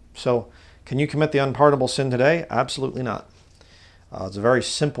 So, can you commit the unpardonable sin today? Absolutely not. It's a very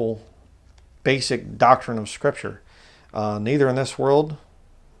simple, basic doctrine of Scripture. Neither in this world,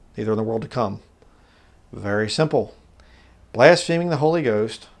 neither in the world to come. Very simple. Blaspheming the Holy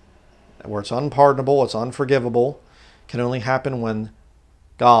Ghost, where it's unpardonable, it's unforgivable, can only happen when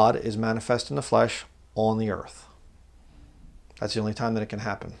God is manifest in the flesh on the earth. That's the only time that it can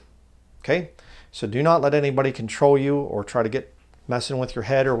happen. Okay? So do not let anybody control you or try to get messing with your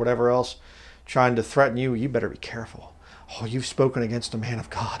head or whatever else, trying to threaten you. You better be careful. Oh, you've spoken against a man of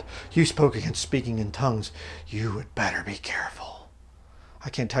God. You spoke against speaking in tongues. You had better be careful. I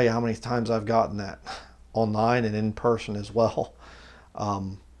can't tell you how many times I've gotten that online and in person as well.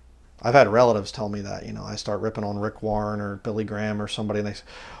 I've had relatives tell me that, I start ripping on Rick Warren or Billy Graham or somebody, and they say,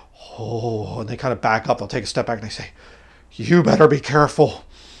 oh, and they kind of back up. They'll take a step back and they say, you better be careful.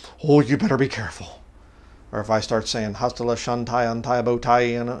 Oh, you better be careful. Or if I start saying, hastala shantai antai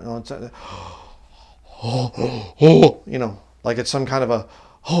botai, like it's some kind of a,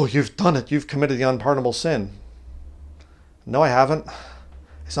 oh, you've done it. You've committed the unpardonable sin. No, I haven't.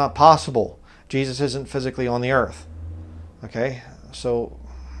 It's not possible. Jesus isn't physically on the earth. Okay? So,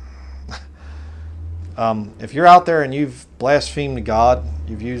 if you're out there and you've blasphemed God,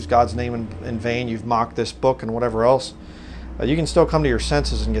 you've used God's name in vain, you've mocked this book and whatever else, you can still come to your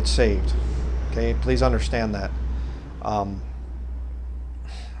senses and get saved. Okay? Please understand that.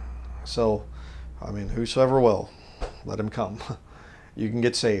 Whosoever will, let him come. You can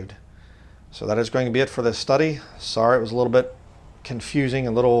get saved. So that is going to be it for this study. Sorry it was a little bit confusing,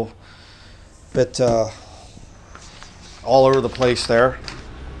 a little bit all over the place there.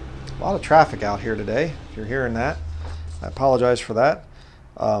 A lot of traffic out here today. If you're hearing that, I apologize for that.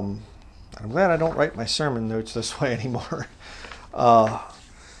 I'm glad I don't write my sermon notes this way anymore. But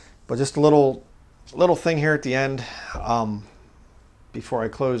just a little thing here at the end before I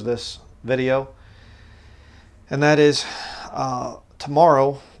close this video, and that is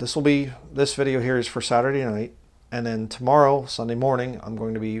tomorrow. This video here is for Saturday night, and then tomorrow, Sunday morning, I'm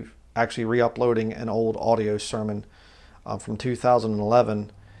going to be actually re-uploading an old audio sermon from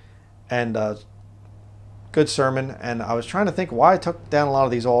 2011, and good sermon. And I was trying to think why I took down a lot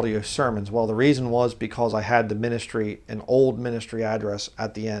of these audio sermons. Well, the reason was because I had an old ministry address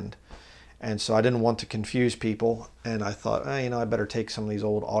at the end, and so I didn't want to confuse people, and I thought, I better take some of these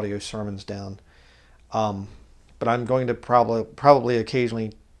old audio sermons down. But I'm going to probably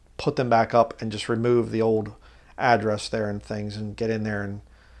occasionally put them back up and just remove the old address there and things, and get in there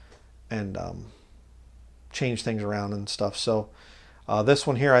and change things around and stuff. So this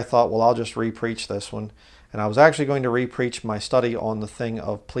one here, I thought, well, I'll just re-preach this one. And I was actually going to re-preach my study on the thing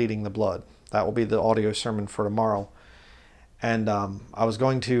of pleading the blood. That will be the audio sermon for tomorrow. And I was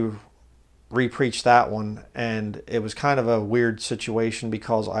going to re-preach that one, and it was kind of a weird situation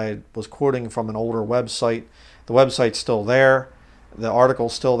because I was quoting from an older website. The website's still there, the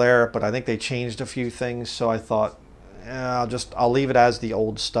article's still there, but I think they changed a few things. So I thought, I'll leave it as the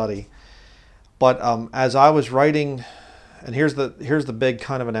old study. But as I was writing, and here's the big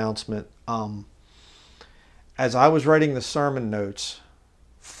kind of announcement. As I was writing the sermon notes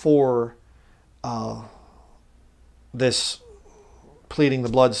for this pleading the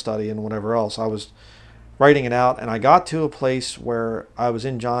blood study and whatever else, I was writing it out, and I got to a place where I was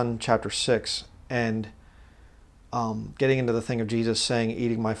in John chapter 6, and getting into the thing of Jesus saying,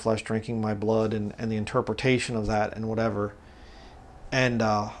 eating my flesh, drinking my blood, and the interpretation of that and whatever. And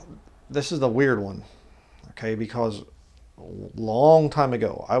this is the weird one, okay, because a long time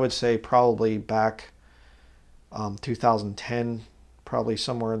ago, I would say probably back 2010, probably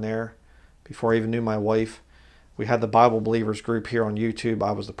somewhere in there, before I even knew my wife, we had the Bible Believers group here on YouTube.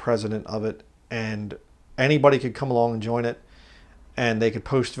 I was the president of it, and anybody could come along and join it, and they could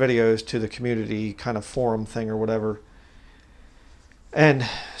post videos to the community kind of forum thing or whatever. And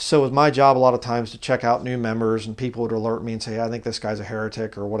so it was my job a lot of times to check out new members, and people would alert me and say, I think this guy's a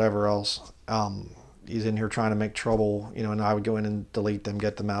heretic or whatever else. He's in here trying to make trouble, and I would go in and delete them,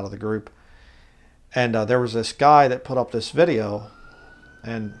 get them out of the group. And there was this guy that put up this video,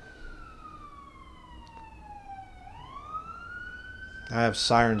 and I have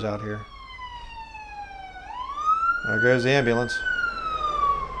sirens out here. There goes the ambulance.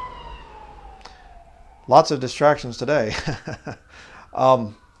 Lots of distractions today.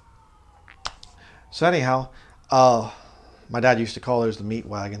 So anyhow, my dad used to call those the meat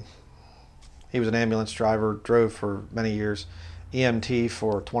wagon. He was an ambulance driver, drove for many years, EMT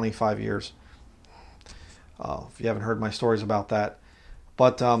for 25 years. If you haven't heard my stories about that.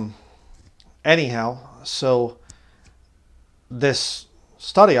 But anyhow, so this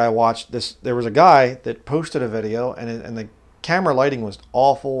study I watched, there was a guy that posted a video, and the camera lighting was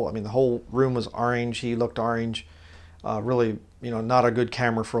awful. I mean, the whole room was orange. He looked orange. Really, not a good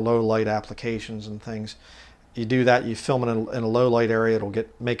camera for low light applications and things. You do that, you film it in a low light area, it'll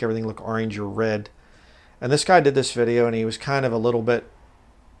make everything look orange or red. And this guy did this video, and he was kind of a little bit,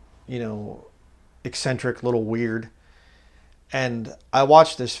 eccentric, a little weird. And I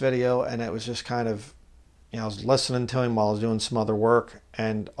watched this video, and it was just kind of, I was listening to him while I was doing some other work,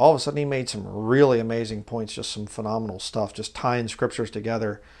 and all of a sudden he made some really amazing points, just some phenomenal stuff, just tying scriptures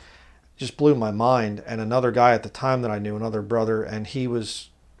together. Just blew my mind. And another guy at the time that I knew, another brother, and he was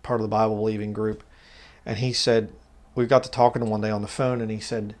part of the Bible believing group, and he said, we got to talking to him one day on the phone, and he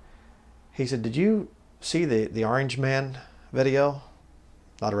said, did you see the Orange Man video?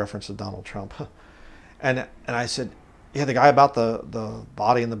 Not a reference to Donald Trump. And I said, yeah, the guy about the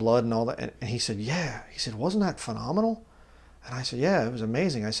body and the blood and all that. And he said, yeah. He said, wasn't that phenomenal? And I said, yeah, it was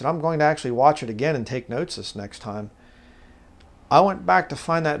amazing. I said, I'm going to actually watch it again and take notes this next time. I went back to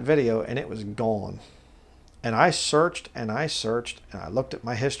find that video, and it was gone. And I searched and I searched, and I looked at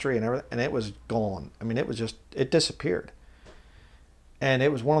my history and everything, and it was gone. I mean, it disappeared. And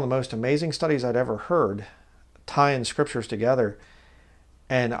it was one of the most amazing studies I'd ever heard, tying scriptures together.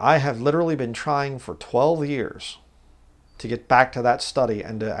 And I have literally been trying for 12 years to get back to that study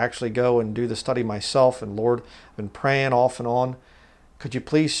and to actually go and do the study myself. And Lord, I've been praying off and on. Could you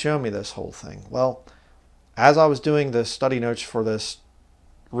please show me this whole thing? Well, as I was doing the study notes for this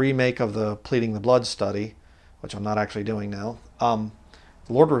remake of the Pleading the Blood study, which I'm not actually doing now, the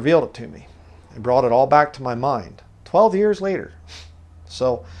Lord revealed it to me. He brought it all back to my mind 12 years later.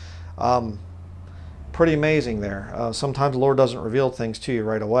 So pretty amazing there. Sometimes the Lord doesn't reveal things to you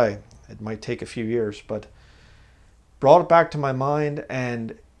right away. It might take a few years, but brought it back to my mind,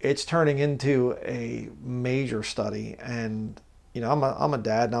 and it's turning into a major study. And I'm a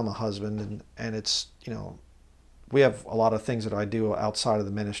dad and I'm a husband, and it's, we have a lot of things that I do outside of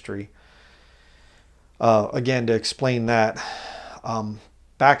the ministry. Again, to explain that,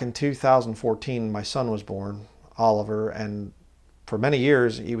 back in 2014, my son was born, Oliver, and for many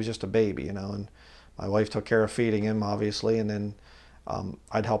years he was just a baby, and my wife took care of feeding him, obviously, and then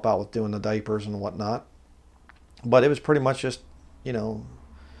I'd help out with doing the diapers and whatnot. But it was pretty much just,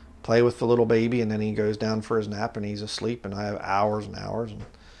 play with the little baby, and then he goes down for his nap and he's asleep, and I have hours and hours. And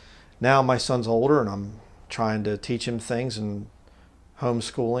now my son's older, and I'm trying to teach him things and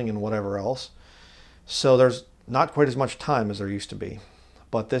homeschooling and whatever else. So there's not quite as much time as there used to be.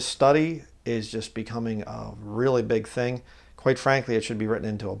 But this study is just becoming a really big thing. Quite frankly, it should be written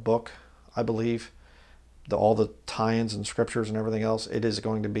into a book, I believe. All the tie-ins and scriptures and everything else. It is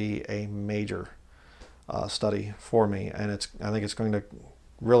going to be a major study for me, and I think it's going to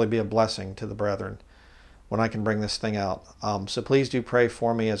really be a blessing to the brethren when I can bring this thing out. So please do pray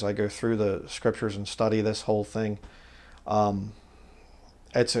for me as I go through the scriptures and study this whole thing.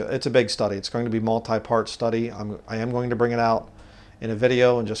 It's a big study. It's going to be multi-part study. I am going to bring it out in a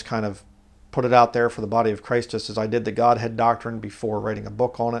video and just kind of put it out there for the body of Christ, just as I did the Godhead doctrine before writing a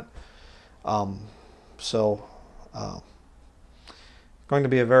book on it. Going to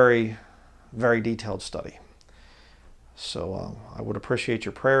be a very, very detailed study. So I would appreciate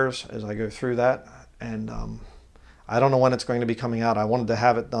your prayers as I go through that. And I don't know when it's going to be coming out. I wanted to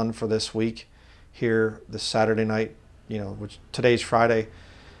have it done for this week here, this Saturday night, which today's Friday.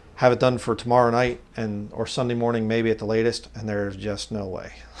 Have it done for tomorrow night or Sunday morning, maybe at the latest. And there's just no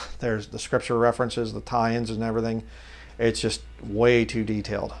way. There's the scripture references, the tie-ins and everything. It's just way too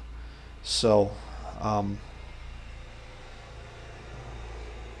detailed. So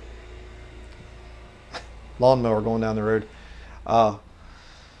lawnmower going down the road.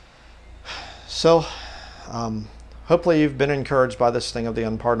 Hopefully you've been encouraged by this thing of the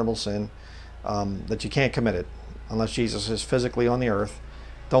unpardonable sin, that you can't commit it unless Jesus is physically on the earth.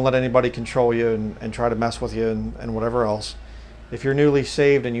 Don't let anybody control you and try to mess with you and whatever else. If you're newly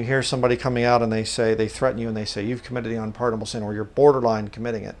saved and you hear somebody coming out and they threaten you and they say you've committed the unpardonable sin, or you're borderline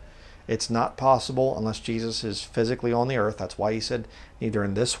committing it, it's not possible unless Jesus is physically on the earth. That's why he said neither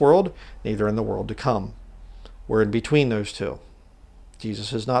in this world, neither in the world to come. We're in between those two.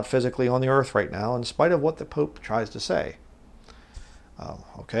 Jesus is not physically on the earth right now, in spite of what the Pope tries to say.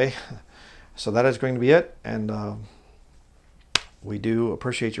 Okay, so that is going to be it, and we do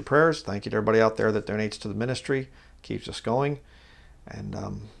appreciate your prayers. Thank you to everybody out there that donates to the ministry, keeps us going, and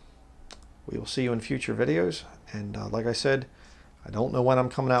we will see you in future videos. And like I said, I don't know when I'm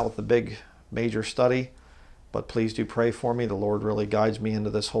coming out with the big major study, but please do pray for me. The Lord really guides me into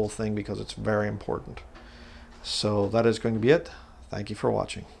this whole thing because it's very important. So that is going to be it. Thank you for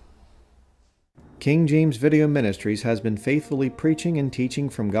watching. King James Video Ministries has been faithfully preaching and teaching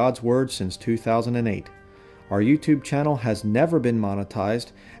from God's Word since 2008. Our YouTube channel has never been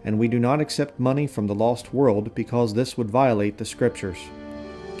monetized, and we do not accept money from the lost world because this would violate the Scriptures.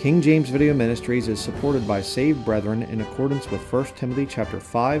 King James Video Ministries is supported by saved brethren in accordance with 1 Timothy chapter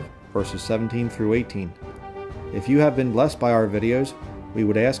 5, verses 17 through 18. If you have been blessed by our videos, we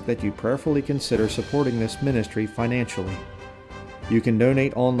would ask that you prayerfully consider supporting this ministry financially. You can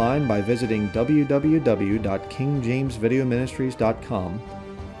donate online by visiting www.KingJamesVideoMinistries.com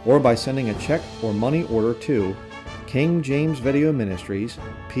or by sending a check or money order to King James Video Ministries,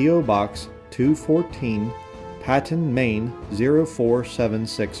 P.O. Box 214, Patten, Maine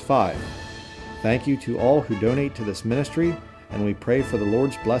 04765. Thank you to all who donate to this ministry, and we pray for the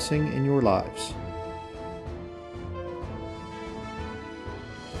Lord's blessing in your lives.